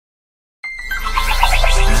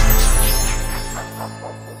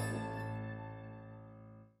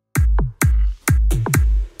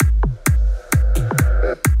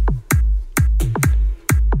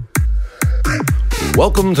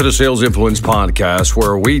Welcome to the Sales Influence Podcast,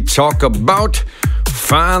 where we talk about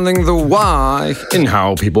finding the why in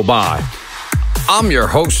how people buy. I'm your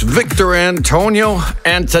host, Victor Antonio,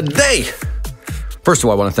 and today, first of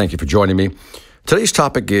all, I want to thank you for joining me. Today's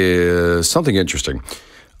topic is something interesting.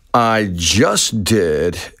 I just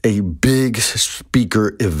did a big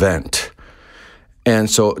speaker event. And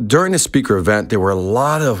so during the speaker event, there were a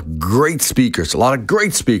lot of great speakers.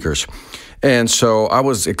 And so I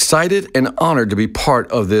was excited and honored to be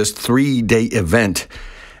part of this 3-day event.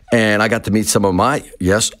 And I got to meet some of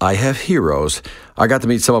I have heroes. I got to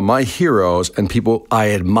meet some of my heroes and people I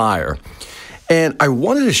admire. And I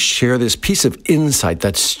wanted to share this piece of insight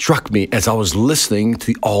that struck me as I was listening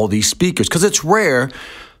to all these speakers, because it's rare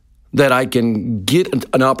that I can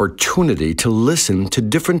get an opportunity to listen to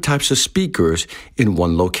different types of speakers in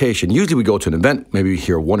one location. Usually we go to an event, maybe we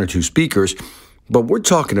hear one or two speakers, but we're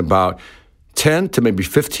talking about 10 to maybe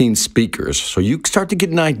 15 speakers. So you start to get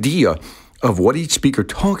an idea of what each speaker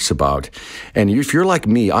talks about. And if you're like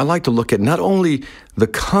me, I like to look at not only the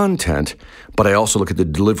content, but I also look at the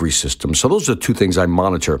delivery system. So those are the two things I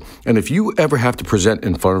monitor. And if you ever have to present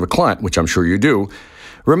in front of a client, which I'm sure you do,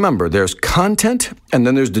 remember, there's content and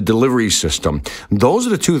then there's the delivery system. Those are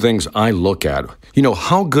the two things I look at. You know,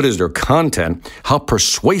 how good is their content? How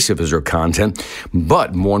persuasive is their content?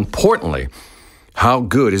 But more importantly, how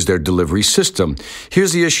good is their delivery system?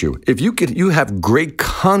 Here's the issue. If you have great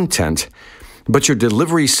content, but your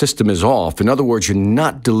delivery system is off, in other words, you're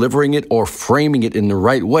not delivering it or framing it in the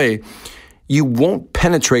right way, you won't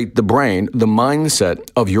penetrate the brain, the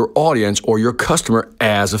mindset of your audience or your customer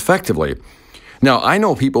as effectively. Now, I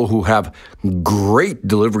know people who have great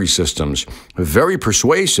delivery systems, very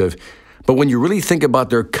persuasive, but when you really think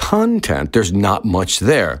about their content, there's not much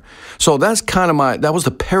there. So that's that was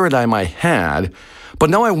the paradigm I had.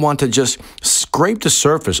 But now I want to just scrape the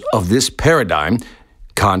surface of this paradigm,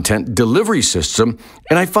 content delivery system,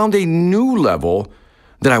 and I found a new level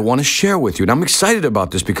that I want to share with you. And I'm excited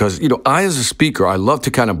about this because, I as a speaker, I love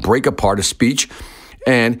to kind of break apart a speech.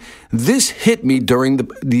 And this hit me during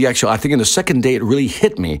the actual, I think in the second day, it really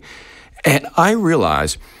hit me. And I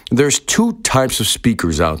realized there's two types of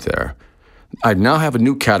speakers out there. I now have a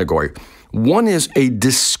new category. One is a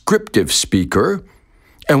descriptive speaker,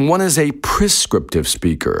 and one is a prescriptive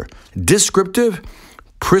speaker. Descriptive,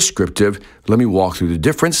 prescriptive, let me walk through the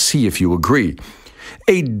difference, see if you agree.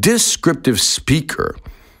 A descriptive speaker,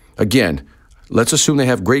 again, let's assume they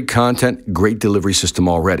have great content, great delivery system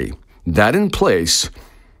already. That in place,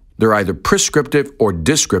 they're either prescriptive or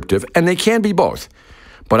descriptive, and they can be both.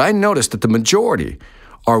 But I noticed that the majority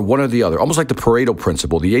are one or the other, almost like the Pareto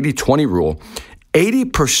principle, the 80-20 rule.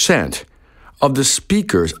 80% of the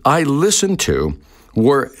speakers I listened to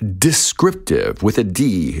were descriptive, with a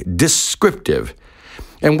D, descriptive.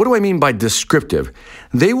 And what do I mean by descriptive?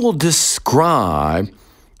 They will describe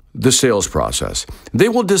the sales process. They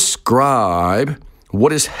will describe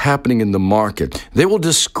what is happening in the market. They will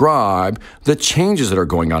describe the changes that are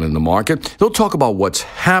going on in the market. They'll talk about what's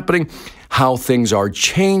happening, how things are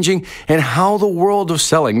changing, and how the world of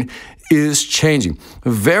selling is changing.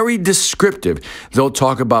 Very descriptive. They'll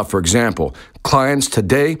talk about, for example, clients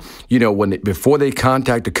today, before they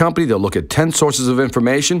contact a company, they'll look at 10 sources of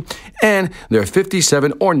information, and they're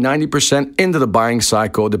 57 or 90% into the buying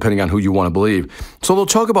cycle, depending on who you want to believe. So they'll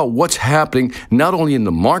talk about what's happening not only in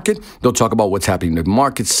the market, they'll talk about what's happening in the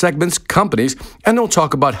market segments, companies, and they'll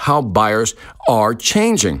talk about how buyers are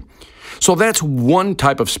changing. So that's one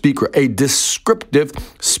type of speaker, a descriptive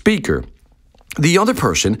speaker. The other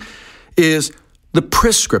person is the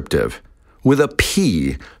prescriptive, with a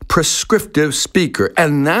P, prescriptive speaker,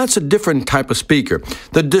 and that's a different type of speaker.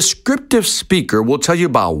 The descriptive speaker will tell you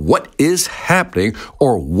about what is happening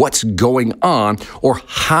or what's going on or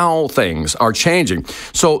how things are changing.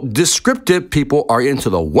 So descriptive people are into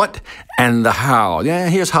the what and the how. Yeah,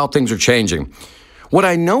 here's how things are changing. What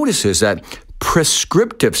I notice is that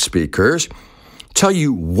prescriptive speakers tell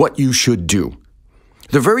you what you should do.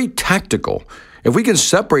 They're very tactical. If we can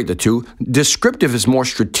separate the two, descriptive is more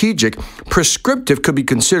strategic. Prescriptive could be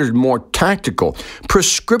considered more tactical.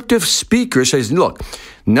 Prescriptive speaker says, look,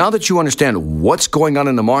 now that you understand what's going on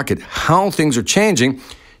in the market, how things are changing,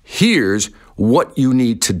 here's what you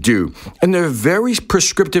need to do. And they're very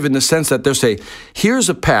prescriptive in the sense that they'll say, here's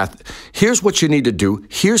a path, here's what you need to do,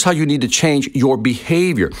 here's how you need to change your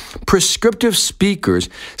behavior. Prescriptive speakers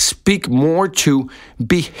speak more to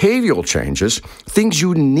behavioral changes, things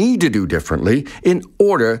you need to do differently in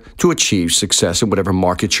order to achieve success in whatever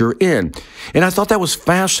market you're in. And I thought that was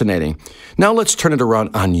fascinating. Now let's turn it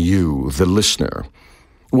around on you, the listener.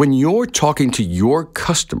 When you're talking to your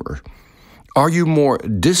customer, are you more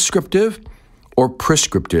descriptive or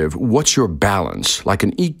prescriptive? What's your balance? Like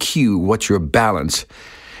an EQ, what's your balance?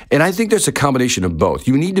 And I think there's a combination of both.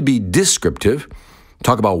 You need to be descriptive,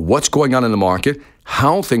 talk about what's going on in the market,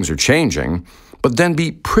 how things are changing, but then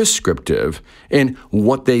be prescriptive in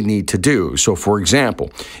what they need to do. So for example,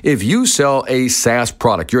 if you sell a SaaS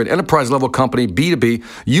product, you're an enterprise level company, B2B,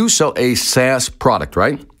 you sell a SaaS product,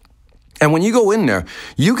 right? And when you go in there,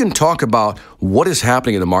 you can talk about what is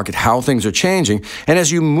happening in the market, how things are changing. And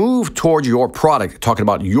as you move toward your product, talking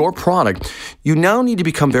about your product, you now need to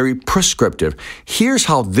become very prescriptive. Here's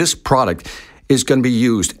how this product is going to be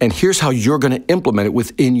used, and here's how you're going to implement it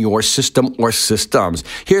within your system or systems.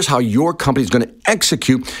 Here's how your company is going to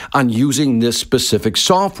execute on using this specific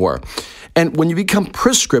software. And when you become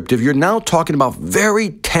prescriptive, you're now talking about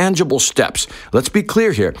very tangible steps. Let's be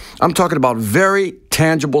clear here. I'm talking about very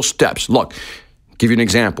tangible steps. Look, give you an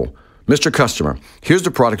example. Mr. Customer, here's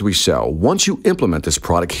the product we sell. Once you implement this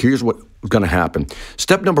product, here's what's going to happen.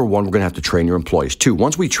 Step number 1, we're going to have to train your employees. 2,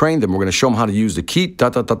 once we train them, we're going to show them how to use the key,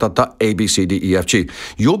 A, B, C, D, E, F, G.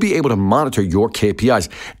 You'll be able to monitor your KPIs,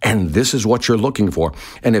 and this is what you're looking for.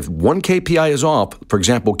 And if one KPI is off, for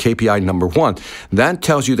example, KPI number 1, that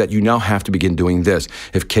tells you that you now have to begin doing this.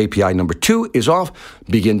 If KPI number 2 is off,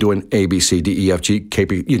 begin doing A, B, C, D, E, F, G,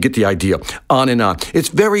 KPI. You get the idea. On and on. It's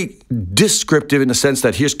very descriptive in the sense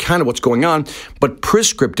that here's kind of what's going on, but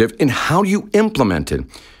prescriptive in how you implement it.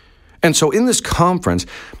 And so in this conference,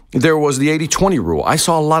 there was the 80-20 rule. I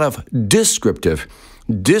saw a lot of descriptive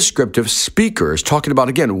speakers talking about,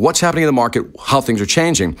 again, what's happening in the market, how things are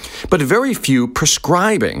changing, but very few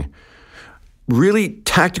prescribing really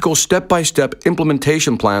tactical step-by-step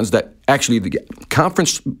implementation plans that actually the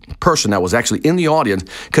conference person that was actually in the audience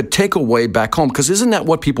could take away back home. Because isn't that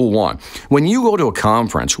what people want? When you go to a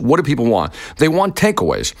conference, what do people want? They want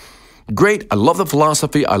takeaways. Great, I love the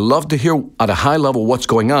philosophy, I love to hear at a high level what's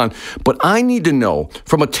going on, but I need to know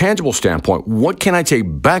from a tangible standpoint, what can I take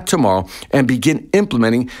back tomorrow and begin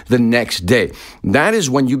implementing the next day? That is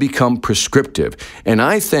when you become prescriptive. And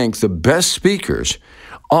I think the best speakers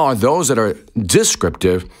are those that are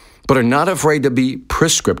descriptive, but are not afraid to be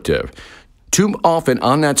prescriptive. Too often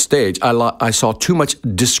on that stage, I saw too much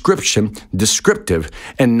descriptive,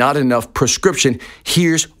 and not enough prescription.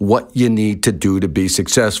 Here's what you need to do to be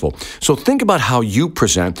successful. So think about how you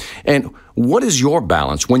present and what is your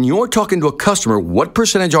balance? When you're talking to a customer, what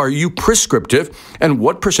percentage are you prescriptive and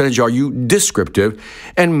what percentage are you descriptive?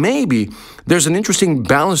 And maybe there's an interesting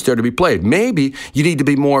balance there to be played. Maybe you need to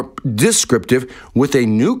be more descriptive with a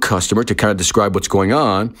new customer to kind of describe what's going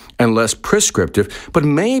on and less prescriptive. But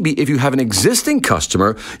maybe if you have an existing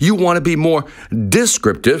customer, you want to be more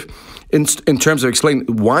descriptive in terms of explaining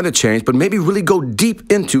why the change, but maybe really go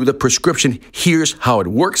deep into the prescription. Here's how it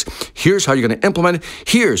works. Here's how you're going to implement it.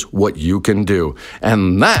 Here's what you can do.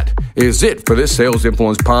 And that is it for this Sales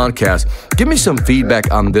Influence podcast. Give me some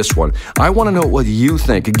feedback on this one. I want to know what you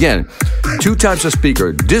think. Again, 2 types of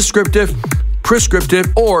speaker, descriptive, prescriptive,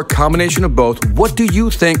 or combination of both. What do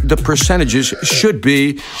you think the percentages should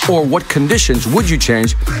be, or what conditions would you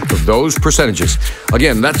change for those percentages?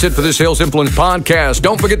 Again, that's it for this Sales Influence podcast.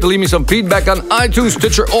 Don't forget to leave me some feedback on iTunes,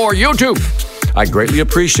 Stitcher, or YouTube. I greatly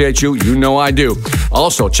appreciate you. You know I do.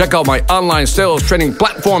 Also, check out my online sales training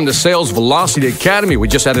platform, the Sales Velocity Academy. We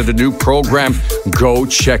just added a new program. Go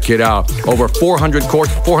check it out. Over 400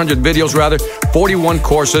 videos, 41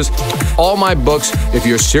 courses, all my books. If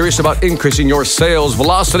you're serious about increasing your sales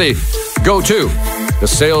velocity, go to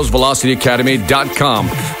thesalesvelocityacademy.com.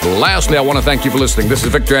 Lastly, I want to thank you for listening. This is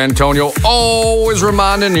Victor Antonio, always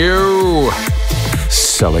reminding you,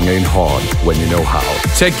 selling ain't hard when you know how.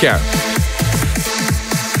 Take care.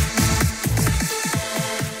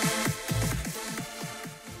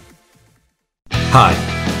 Hi,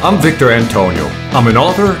 I'm Victor Antonio. I'm an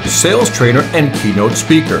author, sales trainer, and keynote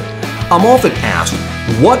speaker. I'm often asked,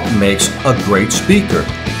 what makes a great speaker?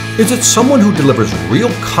 Is it someone who delivers real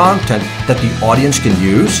content that the audience can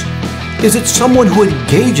use? Is it someone who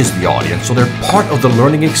engages the audience so they're part of the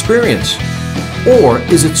learning experience? Or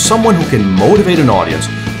is it someone who can motivate an audience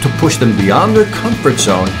to push them beyond their comfort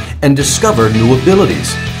zone and discover new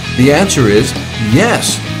abilities? The answer is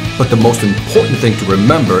yes. But the most important thing to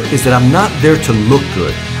remember is that I'm not there to look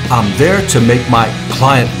good. I'm there to make my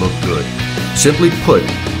client look good. Simply put,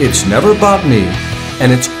 it's never about me,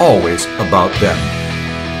 and it's always about them.